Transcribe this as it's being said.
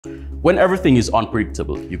When everything is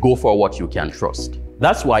unpredictable, you go for what you can trust.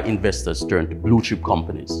 That's why investors turn to blue chip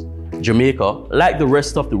companies. Jamaica, like the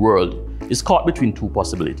rest of the world, is caught between two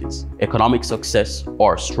possibilities: economic success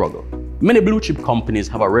or struggle. Many blue chip companies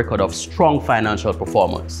have a record of strong financial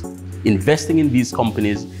performance. Investing in these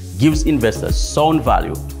companies gives investors sound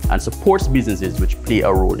value and supports businesses which play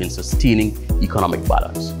a role in sustaining economic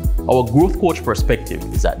balance. Our growth coach perspective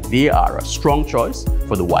is that they are a strong choice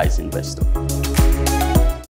for the wise investor.